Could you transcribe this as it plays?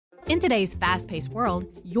In today's fast-paced world,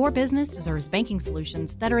 your business deserves banking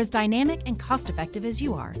solutions that are as dynamic and cost-effective as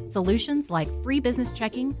you are. Solutions like free business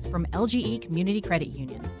checking from LGE Community Credit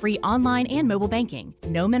Union, free online and mobile banking,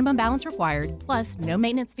 no minimum balance required, plus no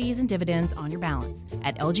maintenance fees and dividends on your balance.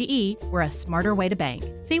 At LGE, we're a smarter way to bank.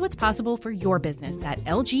 See what's possible for your business at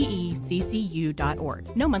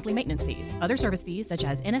lgeccu.org. No monthly maintenance fees. Other service fees such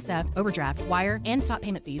as NSF, overdraft, wire, and stop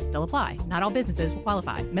payment fees still apply. Not all businesses will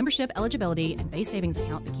qualify. Membership eligibility and base savings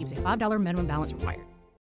account that keeps a $5 minimum balance required.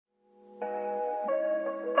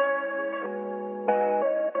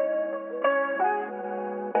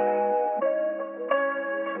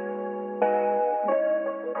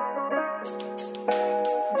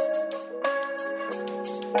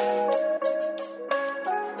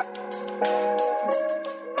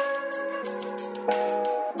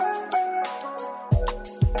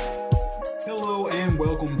 Hello and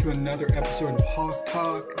welcome to another episode of Hawk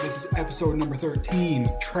Talk. This is episode number 13,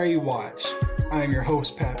 Trae Watch. I am your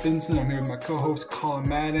host, Pat Benson. I'm here with my co-host, Colin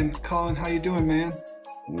Madden. Colin, how you doing, man?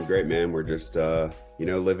 I'm great, man. We're just,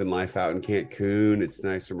 living life out in Cancun. It's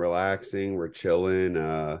nice and relaxing. We're chilling.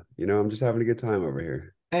 I'm just having a good time over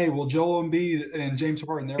here. Hey, well, Joel Embiid and James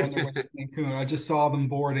Harden, they're on their way to Cancun. I just saw them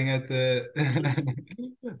boarding a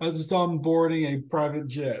private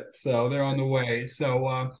jet. So they're on the way.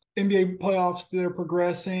 So NBA playoffs, they're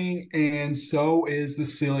progressing, and so is the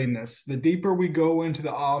silliness. The deeper we go into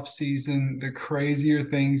the off season, the crazier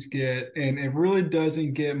things get, and it really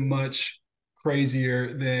doesn't get much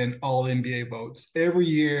crazier than all NBA votes. Every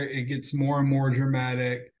year, it gets more and more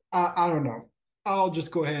dramatic. I don't know. I'll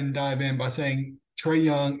just go ahead and dive in by saying Trae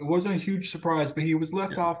Young, it wasn't a huge surprise, but he was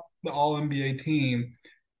left off the All-NBA team,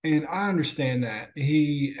 and I understand that.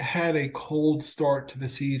 He had a cold start to the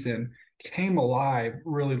season, came alive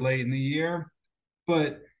really late in the year,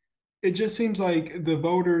 but it just seems like the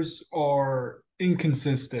voters are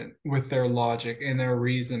inconsistent with their logic and their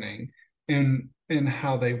reasoning and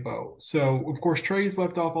how they vote. So, of course, Trae's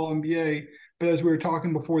left off All-NBA, but as we were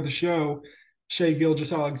talking before the show, Shai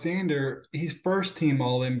Gilgeous-Alexander, he's first team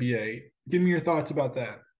All-NBA. Give me your thoughts about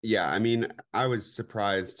that. Yeah, I mean, I was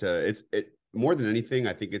surprised more than anything,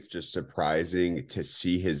 I think it's just surprising to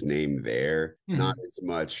see his name there. Not as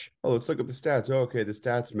much, let's look up the stats. Oh, okay, the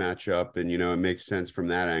stats match up and, it makes sense from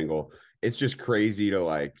that angle. It's just crazy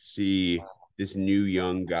to see this new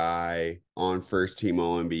young guy on first team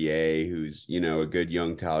All-NBA who's, a good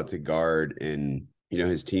young talented guard and,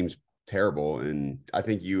 his team's terrible. And I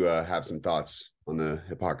think you have some thoughts on the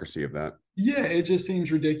hypocrisy of that. Yeah, it just seems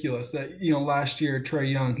ridiculous that, last year, Trae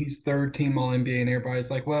Young, he's third team All-NBA, and everybody's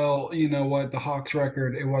like, well, you know what, the Hawks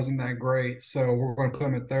record, it wasn't that great, so we're going to put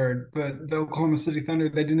him at third. But the Oklahoma City Thunder,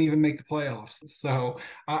 they didn't even make the playoffs. So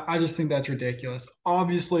I just think that's ridiculous.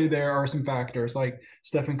 Obviously, there are some factors, like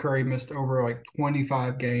Stephen Curry missed over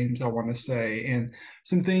 25 games, I want to say, and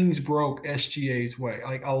some things broke SGA's way.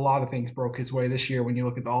 A lot of things broke his way this year when you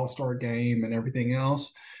look at the All-Star game and everything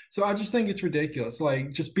else. So I just think it's ridiculous.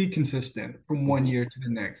 Just be consistent from one year to the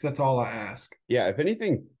next. That's all I ask. Yeah, if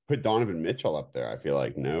anything, put Donovan Mitchell up there. I feel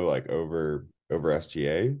over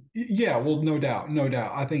SGA. Yeah, well, no doubt.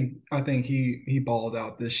 I think he balled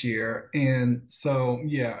out this year, and so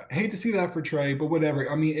yeah, hate to see that for Trae, but whatever.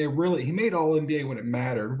 I mean, he made All NBA when it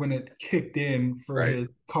mattered, when it kicked in for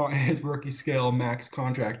his rookie scale max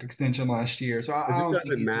contract extension last year. So it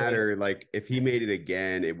doesn't matter. If he made it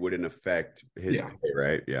again, it wouldn't affect his pay,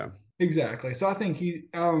 right? Yeah. Exactly. So I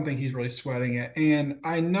don't think he's really sweating it. And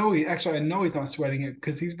I know he's not sweating it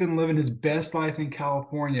because he's been living his best life in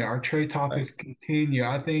California. Our trade topics continue.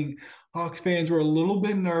 I think Hawks fans were a little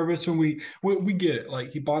bit nervous when we get it.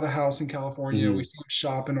 He bought a house in California. We see him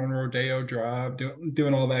shopping on Rodeo Drive,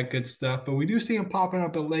 doing all that good stuff. But we do see him popping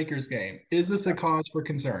up at Lakers game. Is this a cause for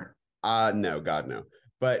concern? No, God, no.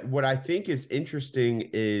 But what I think is interesting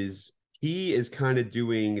is he is kind of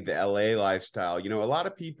doing the LA lifestyle. A lot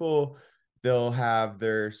of people, they'll have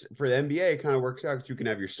for the NBA, it kind of works out because you can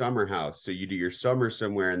have your summer house. So you do your summer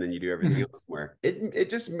somewhere and then you do everything else somewhere.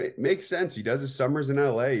 It just makes sense. He does his summers in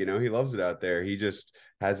LA. He loves it out there. He just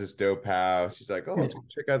has this dope house. He's like, let's go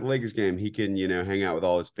check out the Lakers game. He can, hang out with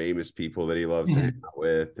all his famous people that he loves to hang out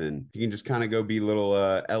with. And he can just kind of go be little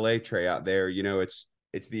LA Trae out there.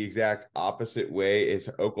 It's the exact opposite way.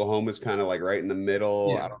 Oklahoma's kind of right in the middle.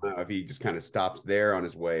 Yeah. I don't know if he just kind of stops there on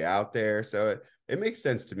his way out there. So it makes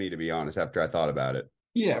sense to me, to be honest, after I thought about it.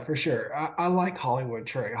 Yeah, for sure. I like Hollywood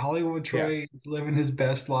Trae. Hollywood Trae is living his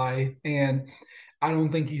best life. And I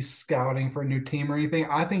don't think he's scouting for a new team or anything.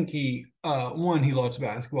 I think he loves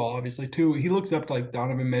basketball, obviously. Two, he looks up to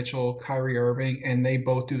Donovan Mitchell, Kyrie Irving, and they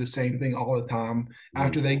both do the same thing all the time.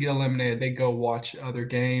 After they get eliminated, they go watch other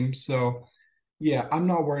games. So Yeah, I'm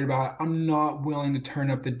not worried about it. I'm not willing to turn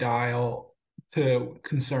up the dial to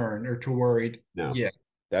concern or to worried. No, Yeah.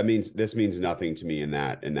 this means nothing to me in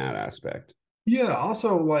that aspect. Yeah,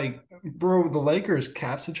 also like bro, the Lakers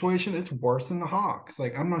cap situation, it's worse than the Hawks.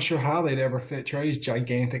 Like I'm not sure how they'd ever fit Trae's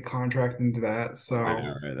gigantic contract into that. I So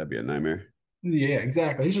know, right? That'd be a nightmare. yeah,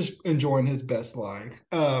 exactly. He's just enjoying his best life.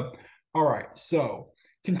 All right. So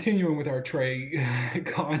continuing with our Trae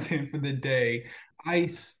content for the day,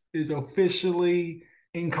 Ice is officially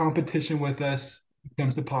in competition with us when it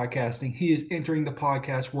comes to podcasting. He is entering the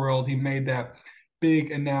podcast world. He made that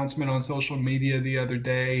big announcement on social media the other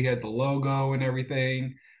day. He had the logo and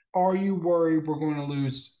everything. Are you worried we're going to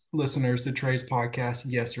lose listeners to Trae's podcast?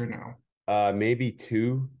 Yes or no? Maybe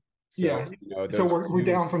two. So, Yeah. So those we're two,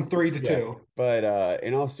 down from three to yeah. two. But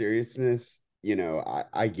in all seriousness,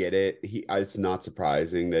 I get it. It's not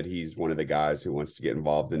surprising that he's one of the guys who wants to get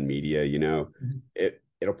involved in media. Mhm.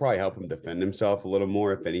 It'll probably help him defend himself a little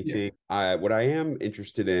more, if Yeah. anything. What I am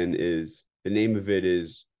interested in is the name of it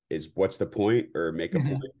is what's the point, or make a Mhm.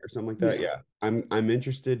 point or something like that. Yeah. Yeah. I'm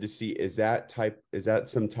interested to see, is that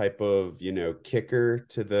some type of, kicker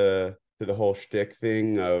to the whole shtick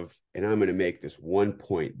thing of, and I'm going to make this 1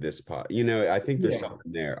 point this pot. I think there's Yeah.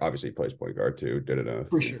 something there. Obviously, he plays point guard too. Da-da-da.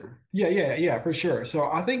 For sure. Yeah, for sure. So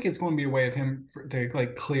I think it's going to be a way of him to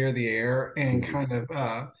like clear the air and Mhm. kind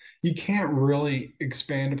of you can't really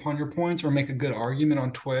expand upon your points or make a good argument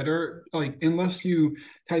on Twitter like unless you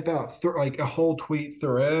type out like a whole tweet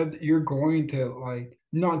thread, you're going to like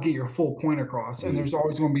not get your full point across. And Mhm. there's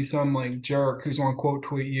always going to be some like jerk who's going to quote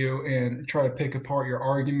tweet you and try to pick apart your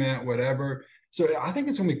argument, whatever. So I think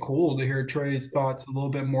it's going to be cool to hear Trey's thoughts a little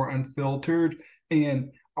bit more unfiltered.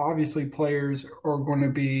 And obviously players are going to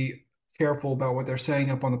be careful about what they're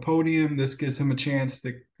saying up on the podium. This gives him a chance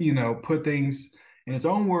to, put things in his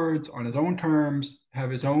own words, on his own terms,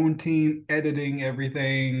 have his own team editing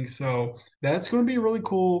everything. So that's going to be really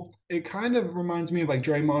cool. It kind of reminds me of like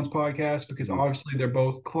Draymond's podcast because Mhm. obviously they're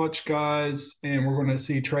both clutch guys, and we're going to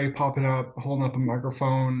see Trae popping up, holding up a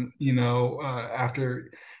microphone,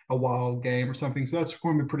 after a wild game or something. So that's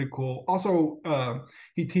going to be pretty cool. Also,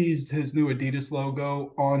 he teased his new Adidas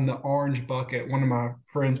logo on the orange bucket. One of my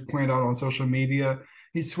friends pointed out on social media.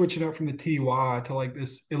 He's switching up from the TY to like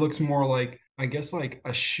this. It looks more like, I guess, like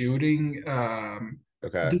a shooting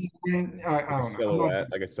Okay. design. I don't know. I'm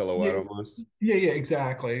not. Like a silhouette Yeah, almost. yeah,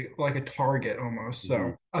 exactly. Like a target almost. Mhm.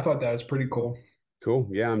 So I thought that was pretty cool. Cool.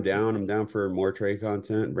 Yeah, I'm down. I'm down for more Trey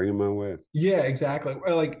content. Bring it my way. Yeah, exactly.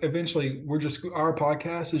 Well, like eventually, our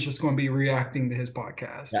podcast is just going to be reacting to his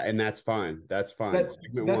podcast. Yeah, and that's fine. That's fine.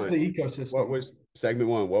 Segment That's one. the ecosystem. Segment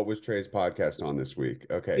one? What was Trey's podcast on this week?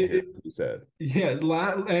 Okay, It, here's it, what he said. Yeah, and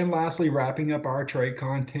lastly, wrapping up our trade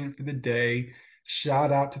content for the day.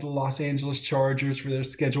 Shout out to the Los Angeles Chargers for their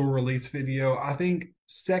schedule release video. I think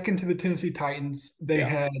second to the Tennessee Titans, they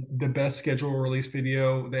had the best schedule release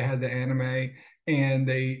video. They had the anime, and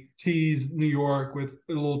they teased New York with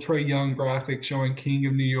a little Trae Young graphic showing King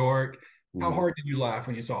of New York. How Mhm. hard did you laugh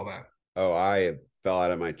when you saw that? Oh, I fell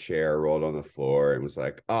out of my chair, rolled on the floor, and was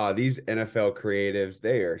like, these NFL creatives,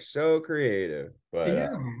 they are so creative. But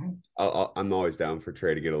Yeah, I'm always down for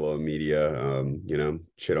Trey to get a little media,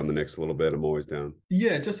 shit on the Knicks a little bit. I'm always down.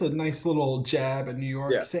 yeah, just a nice little jab at New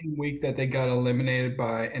York. Yeah. Same week that they got eliminated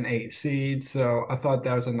by an 8 seed. So I thought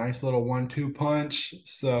that was a nice little 1-2 punch.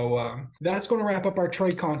 So that's going to wrap up our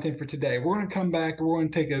trade content for today. We're going to come back. We're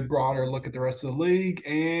going to take a broader look at the rest of the league,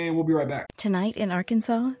 and we'll be right back. Tonight in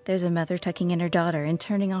Arkansas, there's a mother tucking in her daughter and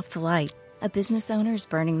turning off the light. A business owner is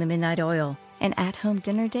burning the midnight oil. An at-home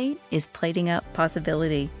dinner date is plating up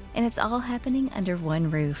possibility. And it's all happening under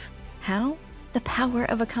one roof. How? The power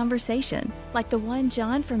of a conversation, like the one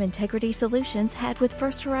John from Integrity Solutions had with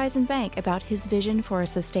First Horizon Bank about his vision for a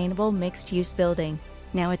sustainable mixed-use building.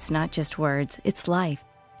 Now it's not just words, it's life.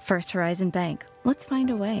 First Horizon Bank. Let's find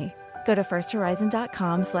a way. Go to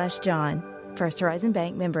firsthorizon.com/John. First Horizon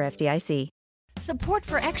Bank, member FDIC. Support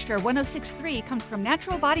for Extra 106.3 comes from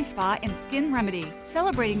Natural Body Spa and Skin Remedy,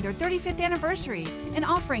 celebrating their 35th anniversary and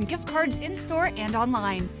offering gift cards in-store and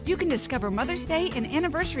online. You can discover Mother's Day and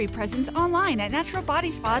anniversary presents online at Natural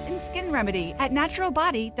Body Spa and Skin Remedy at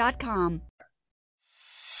naturalbody.com.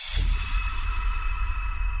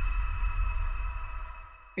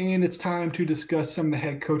 And it's time to discuss some of the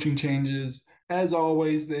head coaching changes. As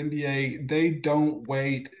always, the NBA, they don't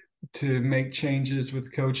wait to make changes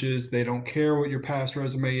with coaches. They don't care what your past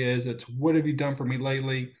resume is. It's what have you done for me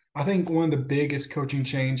lately? I think one of the biggest coaching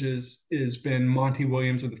changes has been Monty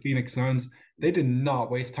Williams of the Phoenix Suns. They did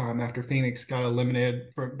not waste time after Phoenix got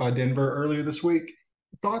eliminated by Denver earlier this week.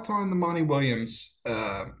 Thoughts on the Monty Williams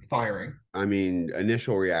firing? I mean,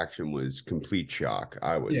 initial reaction was complete shock.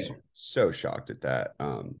 I was Yeah. so shocked at that.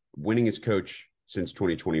 Winning as coach since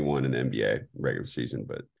 2021 in the NBA regular season,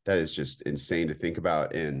 but that is just insane to think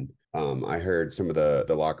about. And I heard some of the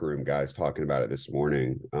locker room guys talking about it this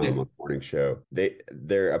morning Yeah. on the morning show.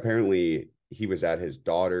 They're apparently he was at his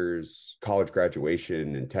daughter's college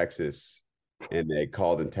graduation in Texas, and they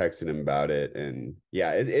called and texted him about it. And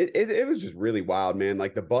yeah, it was just really wild, man.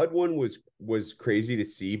 Like the Bud one was crazy to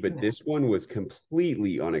see, but this one was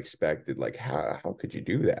completely unexpected. Like how could you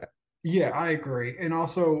do that? Yeah, I agree. And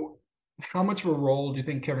also, how much of a role do you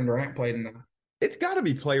think Kevin Durant played in that? It's got to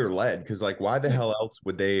be player led, because like why the Yeah. hell else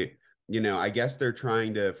would they, I guess they're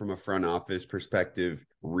trying to, from a front office perspective,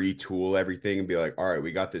 retool everything and be like, all right,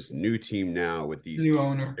 we got this new team now with these New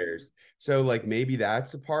owner. players. So like maybe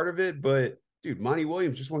that's a part of it, but dude, Monty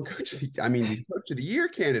Williams just won these coach of the year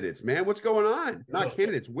candidates, man. What's going on? Not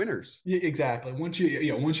candidates, winners. Yeah, exactly. Once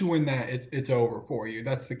you win that, it's over for you.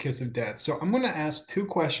 That's the kiss of death. So I'm going to ask two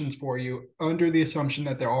questions for you under the assumption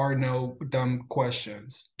that there are no dumb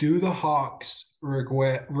questions. Do the Hawks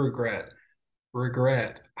regret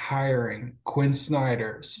hiring Quinn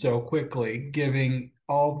Snyder so quickly, giving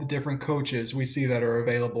all the different coaches we see that are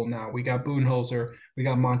available now? We got Budenholzer, we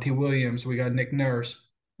got Monty Williams, we got Nick Nurse.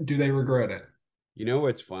 Do they regret it? You know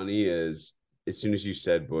what's funny is as soon as you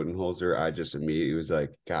said Budenholzer, I just immediately was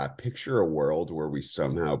like, God, picture a world where we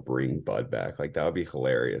somehow bring Bud back. Like that would be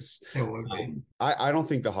hilarious. It would be. I don't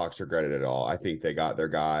think the Hawks regret it at all. I think they got their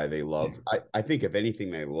guy. They love. I think if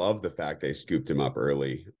anything, they love the fact they scooped him up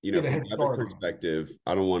early. From another perspective,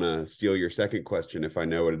 I don't want to steal your second question if I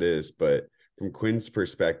know what it is, but from Quinn's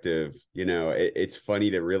perspective, it's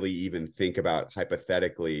funny to really even think about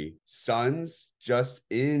hypothetically. Suns just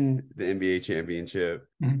in the NBA championship,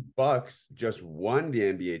 Bucks just won the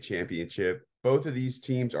NBA championship. Both of these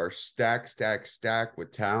teams are stacked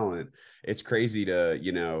with talent. It's crazy to,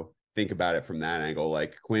 think about it from that angle.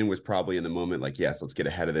 Like Quinn was probably in the moment like, yes, let's get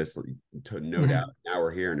ahead of this, to no doubt. Now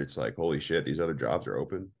we're here and it's like, holy shit, these other jobs are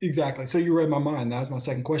open. Exactly. So you read my mind. That was my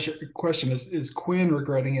second question is Quinn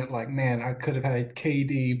regretting it? Like, man, I could have had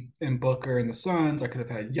KD and Booker in the Suns. I could have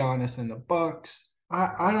had Giannis in the Bucks.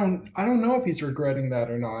 I don't know if he's regretting that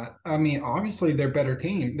or not. I mean, obviously they're better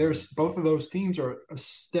team. There's both of those teams are a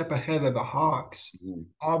step ahead of the Hawks.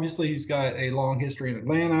 Obviously he's got a long history in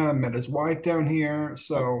Atlanta, met his wife down here.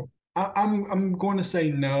 So I'm going to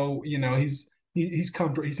say no. He's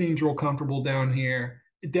comfortable. He seems real comfortable down here.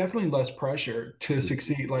 Definitely less pressure to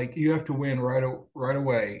succeed. Like you have to win right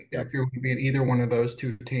away if you're going to be in either one of those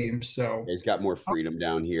two teams. So he's got more freedom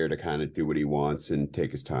down here to kind of do what he wants and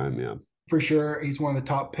take his time. Yeah, for sure. He's one of the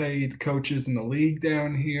top paid coaches in the league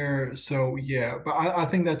down here. So yeah, but I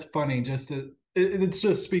think that's funny. It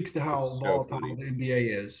just speaks to how volatile the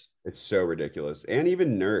NBA is. It's so ridiculous. And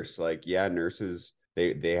even Nurse, like, yeah, nurses.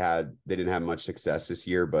 They didn't have much success this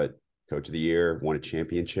year, but coach of the year, won a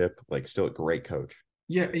championship, like still a great coach.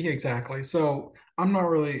 Yeah, exactly. So I'm not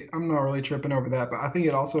really tripping over that, but I think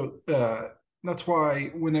it also that's why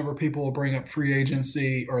whenever people bring up free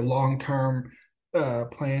agency or long-term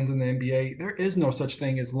plans in the NBA, there is no such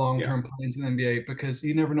thing as long-term plans in the NBA, because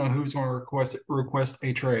you never know who's going to request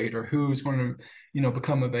a trade or who's going to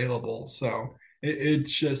become available. So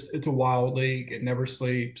it's a wild league. It never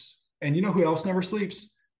sleeps. And you know who else never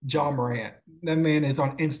sleeps? Ja Morant. That man is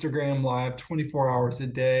on Instagram Live 24 hours a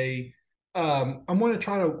day. I'm going to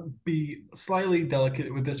try to be slightly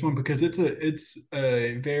delicate with this one because it's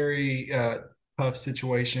a very tough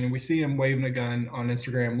situation. We see him waving a gun on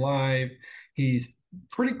Instagram Live. He's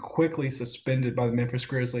pretty quickly suspended by the Memphis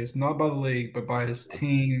Grizzlies, not by the league, but by his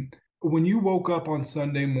team. When you woke up on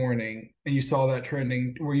Sunday morning and you saw that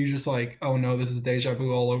trending, were you just like, oh no, this is deja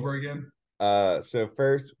vu all over again? So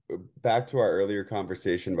first, back to our earlier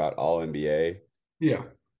conversation about All NBA. Yeah.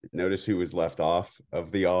 Notice who was left off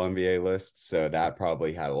of the All NBA list. So that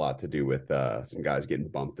probably had a lot to do with some guys getting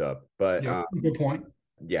bumped up. But good point.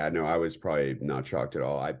 Yeah, no, I was probably not shocked at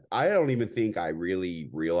all. I don't even think I really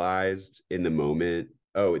realized in the moment,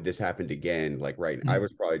 oh, this happened again. Like, right. I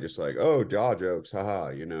was probably just like, oh, jaw jokes,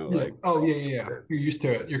 haha, like, oh, yeah. You're used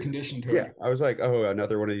to it. You're conditioned to it. Yeah. I was like, oh,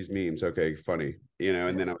 another one of these memes. Okay, funny.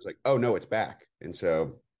 And then I was like, oh no, it's back. And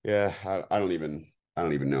so, yeah, I don't even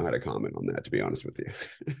know how to comment on that, to be honest with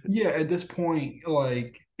you. Yeah, at this point,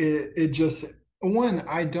 like it just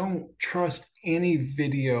I don't trust any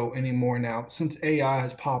video anymore now. Since AI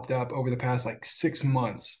has popped up over the past like 6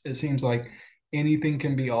 months, it seems like anything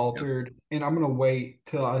can be altered. And I'm gonna wait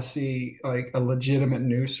till I see like a legitimate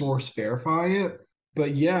news source verify it.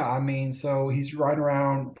 But yeah, I mean, so he's riding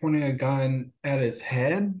around pointing a gun at his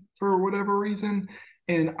head for whatever reason.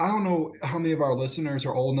 And I don't know how many of our listeners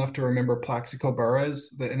are old enough to remember Plaxico Burress,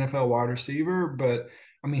 the NFL wide receiver, but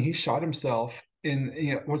I mean, he shot himself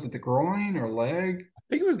in, was it the groin or leg? I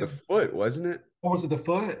think it was the foot, wasn't it? Or was it the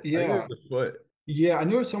foot? I think it Yeah. was the foot. Yeah, I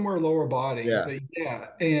knew it was somewhere lower body, Yeah. but yeah.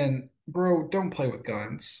 And bro, don't play with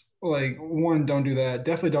guns. Like, one, don't do that.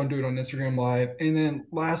 Definitely don't do it on Instagram Live. And then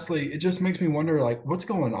lastly, it just makes me wonder, like, what's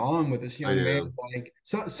going on with this I young man? know. Like,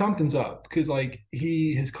 something's up because, like,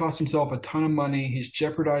 he has cost himself a ton of money. He's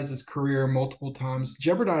jeopardized his career multiple times,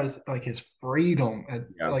 jeopardized like his freedom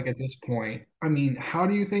Yeah. at this point. I mean, how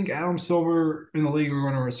do you think Adam Silver in the league are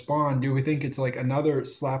going to respond? Do we think it's like another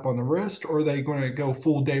slap on the wrist, or are they going to go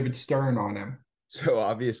full David Stern on him? So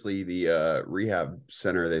obviously the rehab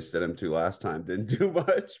center they sent him to last time didn't do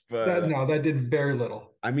much, but That did very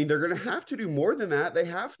little. I mean, they're going to have to do more than that. They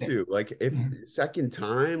have to. Like, if second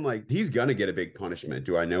time, like, he's going to get a big punishment.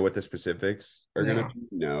 Do I know what the specifics are going to be?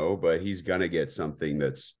 No, but he's going to get something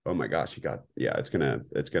that's, oh my gosh, it's going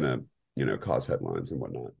to, cause headlines and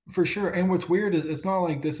whatnot. For sure. And what's weird is it's not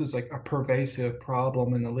like this is like a pervasive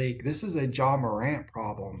problem in the league. This is a Ja Morant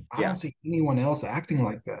problem. I don't see anyone else acting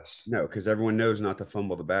like this. No, because everyone knows not to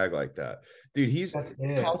fumble the bag like that. Dude,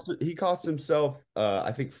 he cost himself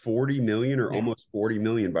I think 40 million or almost 40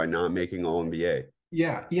 million by not making All NBA.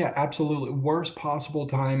 Yeah, absolutely. Worst possible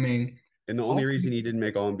timing. And the only reason he didn't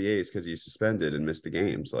make All NBA is because he's suspended and missed the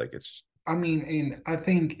games. Like, it's I mean, and I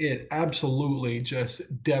think it absolutely just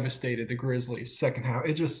devastated the Grizzlies second half.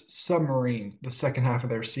 It just submarined the second half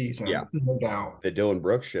of their season, no doubt. The Dylan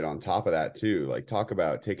Brooks shit on top of that too. Like, talk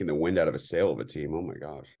about taking the wind out of a sail of a team. Oh my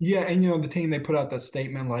gosh. Yeah, and the team, they put out that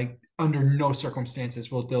statement like, under no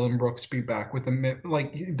circumstances will Dylan Brooks be back with the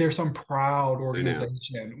there's some proud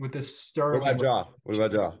organization with this sterling. What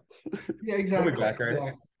about Ja? Yeah, exactly. Back, right?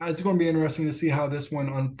 Exactly. It's going to be interesting to see how this one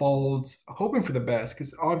unfolds. Hoping for the best,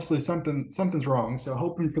 because obviously something's wrong. So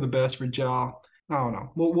hoping for the best for Ja. I don't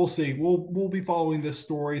know. We'll see. We'll be following this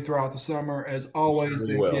story throughout the summer as always.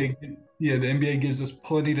 The NBA gives us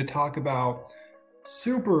plenty to talk about.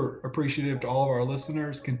 Super appreciative to all of our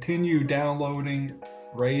listeners. Continue downloading,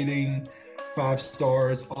 rating, 5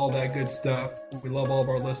 stars, all that good stuff. We love all of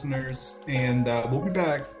our listeners, and we'll be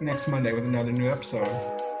back next Monday with another new episode.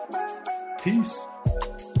 Peace.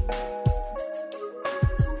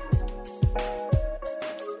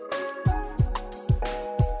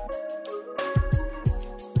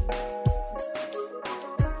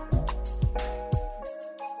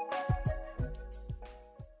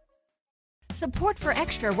 Support for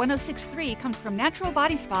Extra 106.3 comes from Natural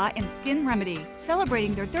Body Spa and Skin Remedy,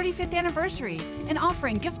 celebrating their 35th anniversary and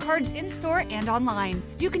offering gift cards in-store and online.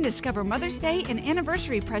 You can discover Mother's Day and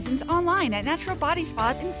anniversary presents online at Natural Body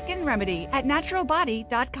Spa and Skin Remedy at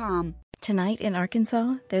naturalbody.com. Tonight in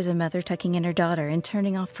Arkansas, there's a mother tucking in her daughter and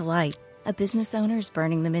turning off the light. A business owner is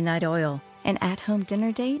burning the midnight oil. An at-home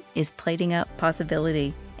dinner date is plating up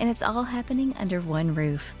possibility. And it's all happening under one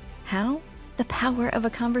roof. How? The power of a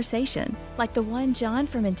conversation, like the one John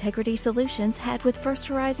from Integrity Solutions had with First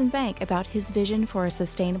Horizon Bank about his vision for a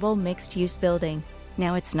sustainable mixed-use building.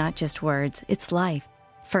 Now it's not just words, it's life.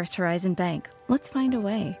 First Horizon Bank. Let's find a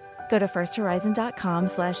way. Go to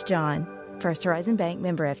firsthorizon.com/John. First Horizon Bank,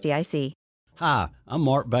 member FDIC. Hi, I'm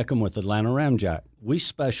Mark Beckham with Atlanta Ramjack. We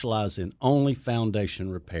specialize in only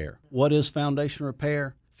foundation repair. What is foundation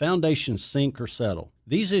repair? Foundations sink or settle.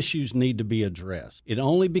 These issues need to be addressed. It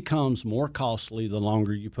only becomes more costly the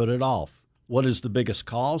longer you put it off. What is the biggest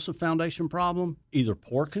cause of foundation problem? Either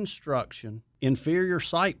poor construction, inferior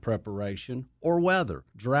site preparation, or weather.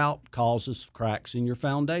 Drought causes cracks in your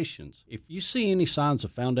foundations. If you see any signs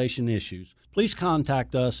of foundation issues, please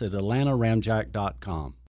contact us at atlantaramjack.com.